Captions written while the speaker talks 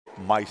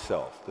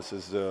myself. This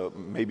is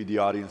maybe the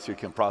audience here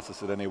can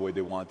process it any way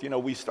they want. You know,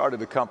 we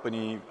started a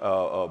company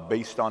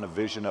based on a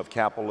vision of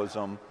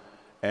capitalism,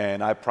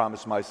 and I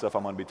promised myself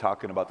I'm going to be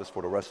talking about this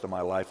for the rest of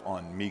my life,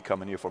 on me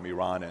coming here from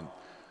Iran and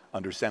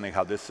understanding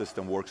how this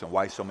system works and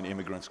why so many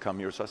immigrants come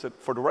here. So I said,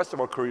 for the rest of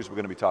our careers, we're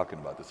going to be talking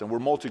about this. And we're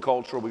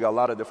multicultural. We got a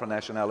lot of different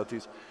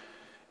nationalities.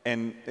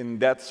 And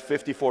that's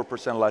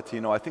 54%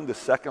 Latino. I think the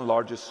second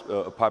largest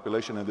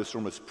population in this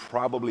room is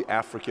probably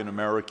African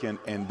American,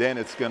 and then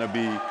it's going to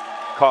be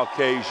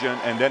Caucasian,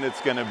 and then it's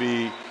going to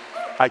be,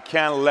 I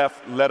can't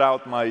let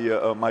out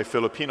my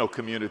Filipino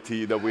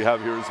community that we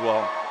have here as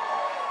well.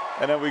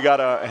 And then we got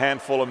a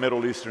handful of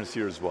Middle Easterns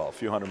here as well, a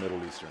few hundred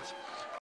Middle Easterns.